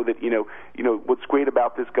 and I know that, what's great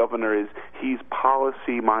about this governor is he's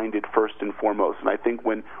policy-minded first and foremost, and I think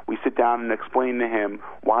when we sit down and explain to him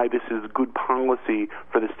why this is good policy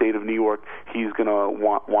for the state of New York, he's going to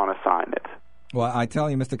want to sign it. Well, I tell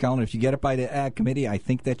you, Mr. Cullen, if you get it by the Ag Committee, I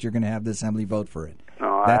think that you're going to have the Assembly vote for it.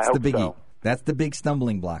 That's the biggie. So. That's the big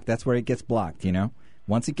stumbling block. That's where it gets blocked,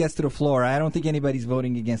 Once it gets to the floor, I don't think anybody's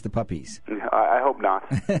voting against the puppies. I hope not.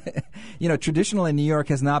 Traditionally, New York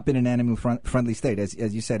has not been an animal-friendly state.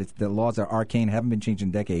 As you said, the laws are arcane, haven't been changed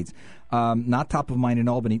in decades. Not top of mind in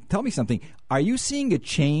Albany. Tell me something. Are you seeing a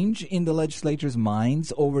change in the legislature's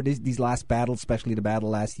minds over these last battles, especially the battle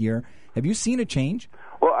last year? Have you seen a change?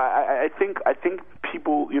 Well, I think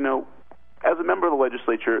people, as a member of the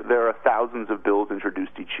legislature, there are thousands of bills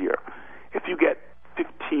introduced each year. If you get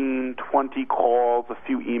 15, 20 calls, a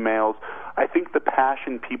few emails, I think the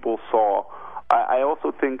passion people saw. I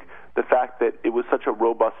also think the fact that it was such a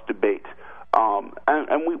robust debate. And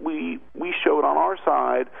we showed on our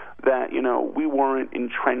side that, we weren't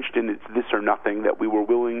entrenched in it's this or nothing, that we were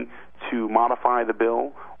willing to modify the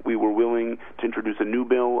bill. We were willing to introduce a new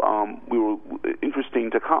bill. We were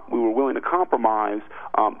willing to compromise,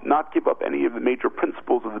 not give up any of the major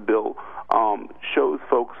principles of the bill. Shows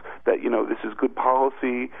folks that this is good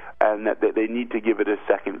policy and that they need to give it a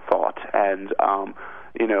second thought. And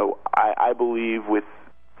I believe with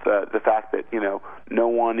the fact that no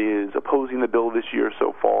one is opposing the bill this year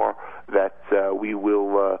so far, that we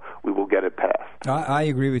will get it passed. I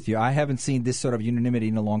agree with you. I haven't seen this sort of unanimity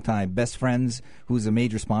in a long time. Best Friends, who's a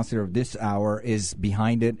major sponsor of this hour, is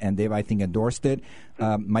behind it, and they've, I think, endorsed it.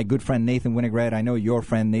 My good friend Nathan Winograd, I know your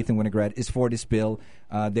friend Nathan Winograd, is for this bill.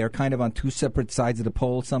 They're kind of on two separate sides of the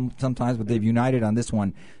pole sometimes, but they've united on this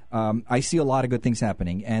one. I see a lot of good things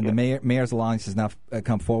happening, and the Mayor's Alliance has not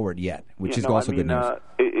come forward yet, which is also good news.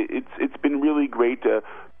 It's been really great.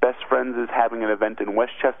 Best Friends is having an event in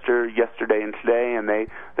Westchester yesterday and today, and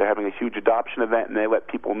they're having a huge adoption event, and they let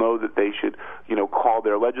people know that they should, call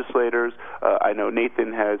their legislators. I know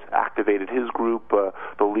Nathan has activated his group.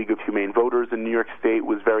 The League of Humane Voters in New York State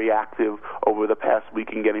was very active over the past week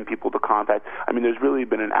in getting people to contact. I mean, there's really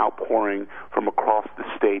been an outpouring from across the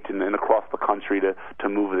state and across the country to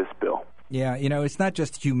move this bill. Yeah, it's not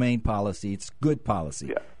just humane policy; it's good policy.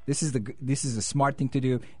 Yeah. This is a smart thing to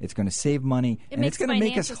do. It's going to save money, and it's going to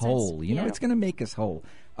make us whole. It's going to make us whole.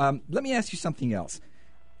 Let me ask you something else.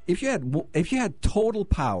 If you had total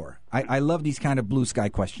power, I love these kind of blue sky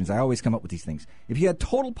questions. I always come up with these things. If you had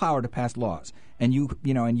total power to pass laws, and you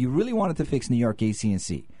really wanted to fix New York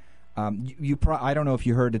AC&C, I don't know if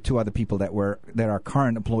you heard the two other people that are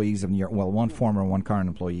current employees of New York. Well, one former and one current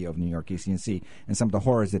employee of New York AC&C, and some of the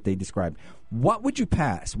horrors that they described. What would you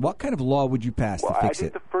pass? What kind of law would you pass to fix it? I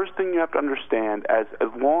think the first thing you have to understand, as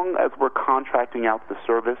long as we're contracting out the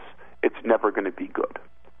service, it's never going to be good.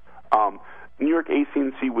 New York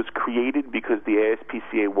AC&C was created because the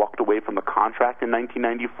ASPCA walked away from the contract in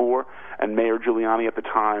 1994, and Mayor Giuliani at the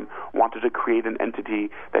time wanted to create an entity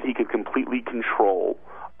that he could completely control.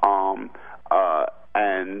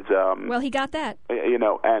 And well, he got that.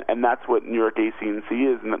 And that's what New York AC&C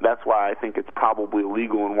is, and that's why I think it's probably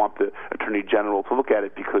illegal and want the Attorney General to look at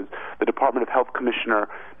it, because the Department of Health Commissioner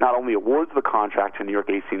not only awards the contract to New York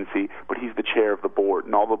AC&C, but he's the chair of the board,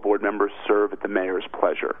 and all the board members serve at the mayor's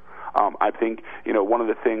pleasure. I think, one of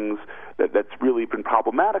the things that's really been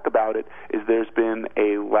problematic about it is there's been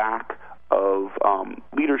a lack of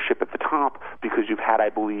leadership at the top, because you've had, I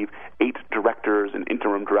believe, 8 directors and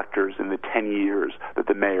interim directors in the 10 years that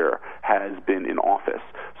the mayor has been in office.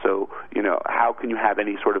 So, how can you have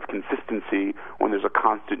any sort of consistency when there's a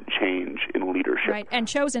constant change in leadership? Right, and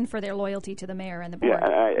chosen for their loyalty to the mayor and the board. Yeah,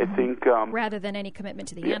 I think... rather than any commitment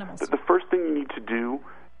to the animals. The first thing you need to do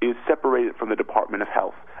is separate it from the Department of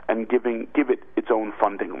Health and give it its own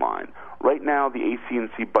funding line. Right now, the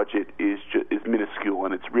AC&C budget is minuscule,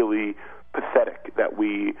 and it's really pathetic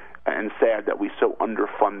and sad that we so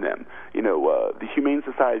underfund them. The Humane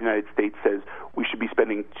Society of the United States says we should be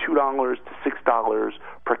spending $2 to $6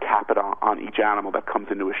 per capita on each animal that comes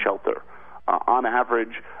into a shelter. On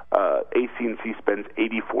average, AC&C spends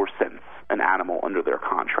 84 cents an animal under their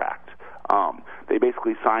contract. They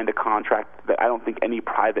basically signed a contract that I don't think any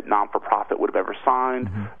private non-for-profit would have ever signed,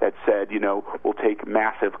 that said, we'll take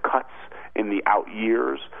massive cuts in the out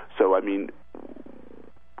years. So,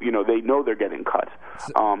 they know they're getting cut.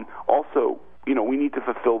 Also, we need to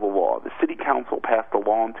fulfill the law. The city council passed a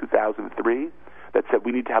law in 2003 that said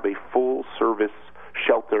we need to have a full-service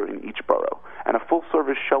shelter in each borough. And a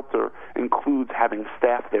full-service shelter includes having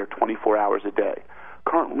staff there 24 hours a day.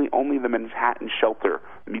 Currently, only the Manhattan shelter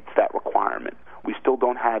meets that requirement. We still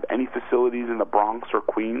don't have any facilities in the Bronx or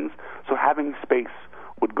Queens, so having space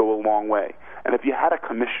would go a long way. And if you had a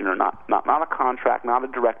commissioner, not a contract, not a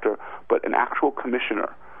director, but an actual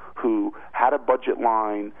commissioner who had a budget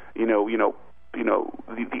line,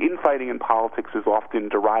 the infighting in politics is often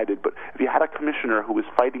derided, but if you had a commissioner who was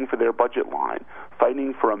fighting for their budget line,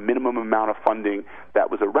 fighting for a minimum amount of funding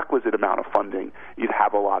that was a requisite amount of funding, you'd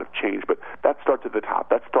have a lot of change. But that starts at the top.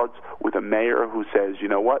 That starts with a mayor who says, you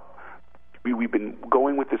know what, we've been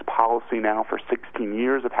going with this policy now for 16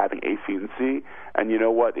 years of having AC&C, and you know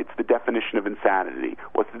what? It's the definition of insanity.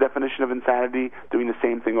 What's the definition of insanity? Doing the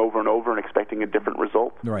same thing over and over and expecting a different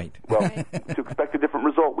result? Right. Well, to expect a different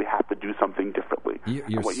result, we have to do something differently.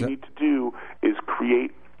 And what you need to do is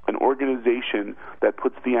create an organization that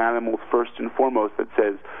puts the animals first and foremost, that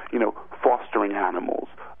says, fostering animals,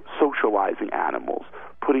 socializing animals,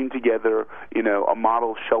 putting together, a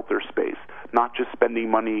model shelter space, not just spending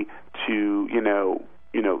money to,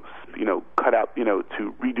 cut out,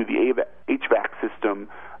 to redo the HVAC system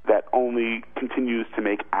that only continues to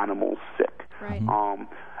make animals sick. Right.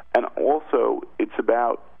 And also, it's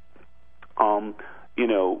about,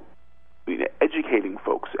 educating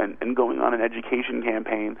folks and going on an education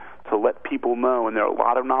campaign to let people know, and there are a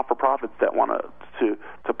lot of not-for-profits that want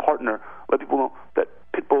to partner, let people know that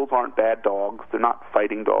pit bulls aren't bad dogs, they're not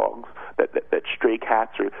fighting dogs, that stray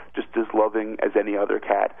cats are just as loving as any other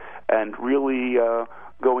cat, and really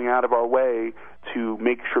going out of our way to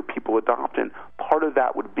make sure people adopt. And part of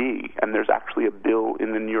that would be, and there's actually a bill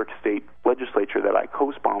in the New York State legislature that I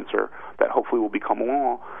co-sponsor that hopefully will become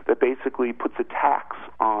law, that basically puts a tax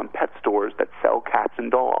on pet stores that sell cats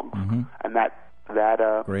and dogs. And that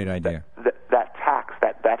great idea. That tax,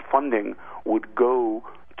 that funding would go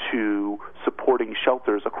to supporting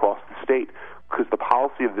shelters across the state, because the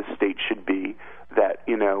policy of the state should be that,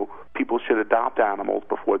 people should adopt animals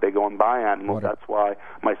before they go and buy animals. That's why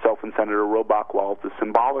myself and Senator Robach, while it's a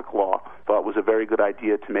symbolic law, thought it was a very good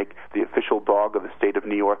idea to make the official dog of the state of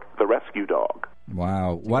New York the rescue dog.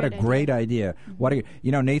 Wow, what a great idea.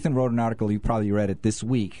 Nathan wrote an article, you probably read it this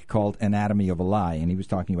week, called Anatomy of a Lie, and he was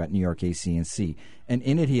talking about New York AC&C. And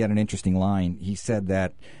in it he had an interesting line. He said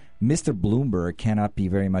that Mr. Bloomberg cannot be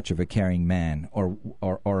very much of a caring man or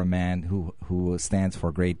a man who stands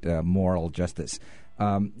for great moral justice.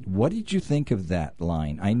 What did you think of that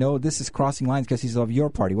line? I know this is crossing lines because he's of your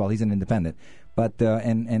party. Well, he's an independent. But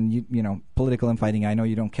political infighting, I know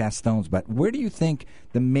you don't cast stones. But where do you think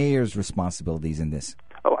the mayor's responsibilities in this?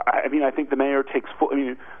 Oh, I think the mayor takes full.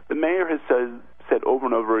 The mayor has said over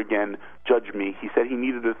and over again, judge me. He said he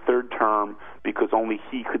needed a third term because only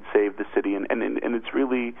he could save the city, and it's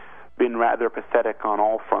really been rather pathetic on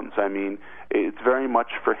all fronts. It's very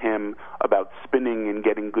much for him about spinning and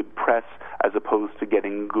getting good press as opposed to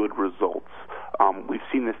getting good results. We've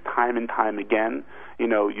seen this time and time again.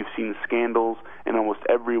 You've seen scandals in almost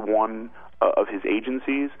every one of his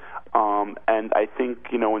agencies. And I think,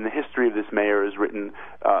 in the history of this mayor is written,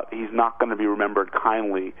 he's not going to be remembered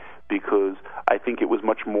kindly, because I think it was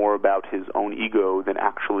much more about his own ego than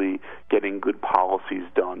actually getting good policies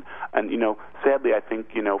done. And, sadly, I think,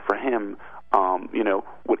 for him,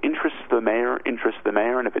 what interests the mayor,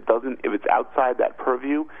 and if it's outside that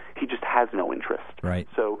purview, he just has no interest. Right.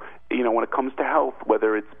 So, when it comes to health,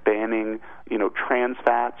 whether it's banning, trans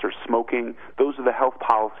fats or smoking, those are the health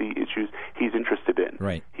policy issues he's interested in.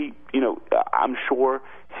 Right. I'm sure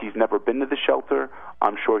he's never been to the shelter.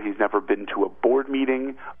 I'm sure he's never been to a board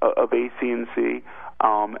meeting of ACNC.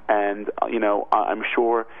 I'm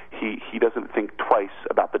sure he doesn't think twice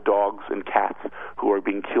about the dogs and cats who are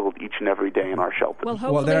being killed each and every day in our shelter.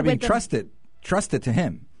 Well, they're being trusted to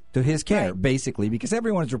him, to his care, basically, because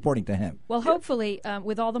everyone's reporting to him. Well, hopefully,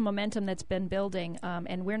 with all the momentum that's been building,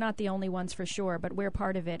 and we're not the only ones for sure, but we're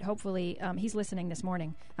part of it. Hopefully, he's listening this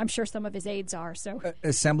morning. I'm sure some of his aides are. So,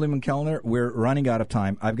 Assemblyman Kellner, we're running out of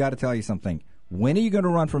time. I've got to tell you something. When are you going to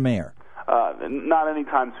run for mayor? Not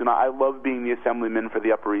anytime soon. I love being the assemblyman for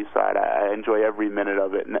the Upper East Side. I enjoy every minute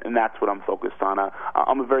of it, and that's what I'm focused on.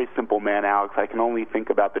 I'm a very simple man, Alex. I can only think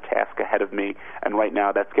about the task ahead of me, and right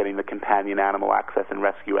now that's getting the Companion Animal Access and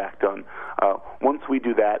Rescue Act done. Once we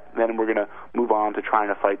do that, then we're going to move on to trying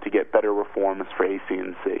to fight to get better reforms for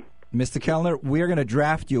ACNC. Mr. Kellner, we're going to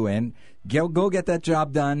draft you in. Go get that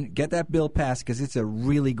job done. Get that bill passed, because it's a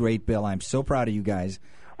really great bill. I'm so proud of you guys.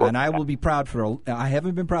 And I will be proud I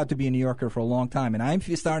haven't been proud to be a New Yorker for a long time, and I'm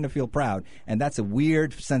starting to feel proud, and that's a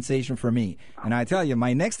weird sensation for me. And I tell you,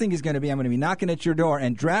 my next thing is going to be I'm going to be knocking at your door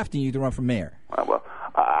and drafting you to run for mayor. Well,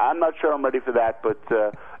 I'm not sure I'm ready for that, but,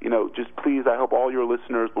 just please, I hope all your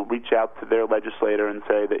listeners will reach out to their legislator and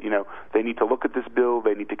say that, they need to look at this bill,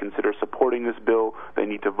 they need to consider supporting this bill, they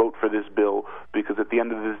need to vote for this bill, because at the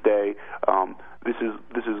end of this day,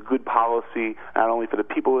 this is good policy, not only for the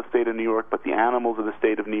people of the state of New York, but the animals of the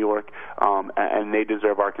state of New York, and they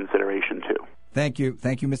deserve our consideration, too. Thank you,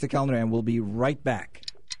 Mr. Kellner, and we'll be right back.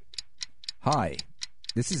 Hi,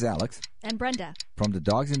 this is Alex. And Brenda. From the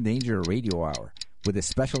Dogs in Danger Radio Hour, with a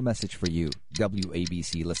special message for you,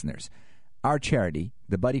 WABC listeners. Our charity,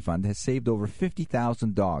 the Buddy Fund, has saved over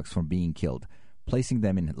 50,000 dogs from being killed, placing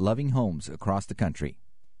them in loving homes across the country.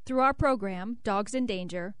 Through our program, Dogs in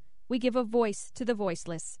Danger, we give a voice to the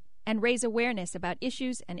voiceless and raise awareness about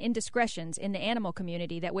issues and indiscretions in the animal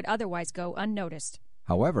community that would otherwise go unnoticed.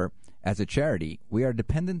 However, as a charity, we are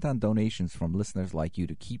dependent on donations from listeners like you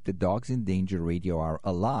to keep the Dogs in Danger Radio Hour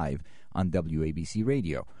alive on WABC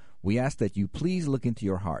Radio. We ask that you please look into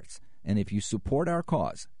your hearts, and if you support our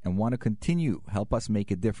cause and want to continue help us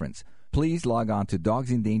make a difference, please log on to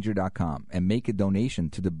dogsindanger.com and make a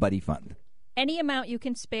donation to the Buddy Fund. Any amount you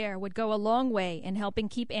can spare would go a long way in helping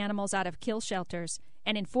keep animals out of kill shelters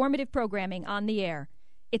and informative programming on the air.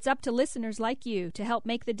 It's up to listeners like you to help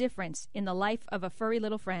make the difference in the life of a furry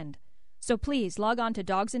little friend. So please log on to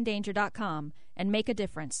dogsindanger.com and make a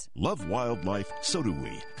difference. Love wildlife? So do we.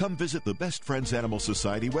 Come visit the Best Friends Animal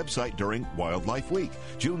Society website during Wildlife Week,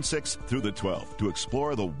 June 6th through the 12th, to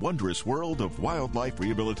explore the wondrous world of wildlife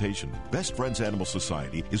rehabilitation. Best Friends Animal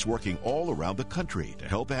Society is working all around the country to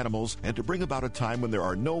help animals and to bring about a time when there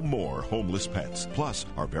are no more homeless pets. Plus,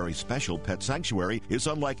 our very special pet sanctuary is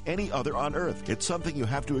unlike any other on Earth. It's something you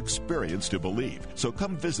have to experience to believe. So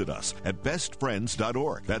come visit us at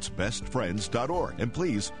bestfriends.org. That's bestfriends.org. And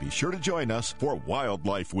please be sure to join us for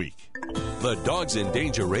Wildlife Week. The Dogs in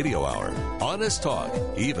Danger Radio Hour. Honest talk,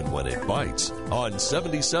 even when it bites. On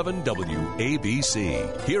 77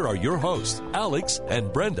 WABC. Here are your hosts, Alex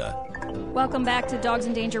and Brenda. Welcome back to Dogs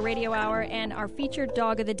in Danger Radio Hour, and our featured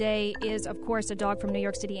dog of the day is, of course, a dog from New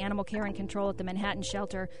York City Animal Care and Control at the Manhattan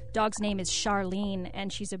Shelter. Dog's name is Charlene,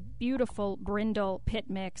 and she's a beautiful brindle pit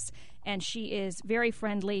mix, and she is very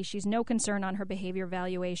friendly. She's no concern on her behavior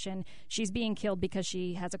evaluation. She's being killed because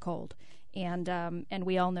she has a cold, and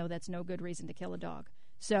we all know that's no good reason to kill a dog.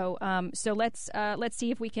 So let's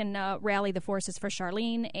see if we can rally the forces for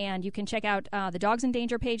Charlene, and you can check out the Dogs in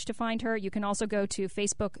Danger page to find her. You can also go to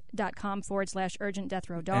facebook.com/Urgent Death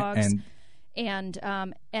Row Dogs. And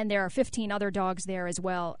there are 15 other dogs there as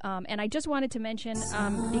well. And I just wanted to mention,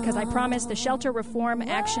 because I promised, the Shelter Reform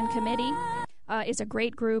Action Committee is a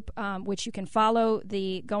great group, which you can follow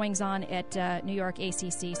the goings-on at New York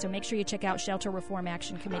ACC. So make sure you check out Shelter Reform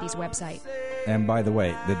Action Committee's website. And by the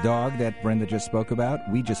way, the dog that Brenda just spoke about,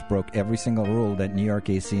 we just broke every single rule that New York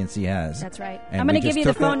ACNC has. That's right. And I'm going to give you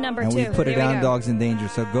the phone number, and too. And we put it on go. Dogs in Danger.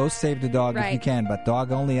 So go save the dog right. if you can. But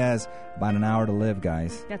dog only has about an hour to live,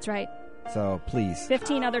 guys. That's right. So please.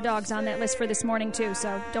 15 other dogs on that list for this morning, too,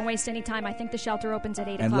 so don't waste any time. I think the shelter opens at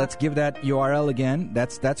 8 o'clock. And let's give that URL again.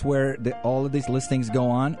 That's where all of these listings go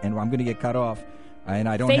on, and I'm going to get cut off. And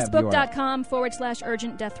I don't have the URL.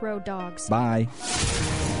 Facebook.com/Urgent Death Row Dogs. Bye.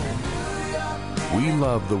 We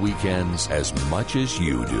love the weekends as much as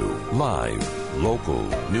you do. Live, local,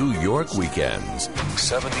 New York weekends.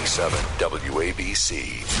 77 WABC,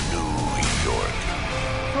 New York.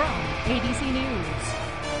 From ABC News,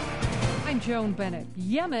 I'm Joan Bennett.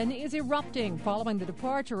 Yemen is erupting following the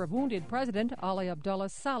departure of wounded President Ali Abdullah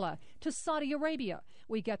Saleh to Saudi Arabia.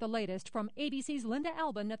 We get the latest from ABC's Linda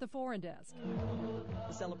Albin at the Foreign Desk.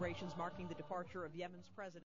 The celebrations marking the departure of Yemen's president.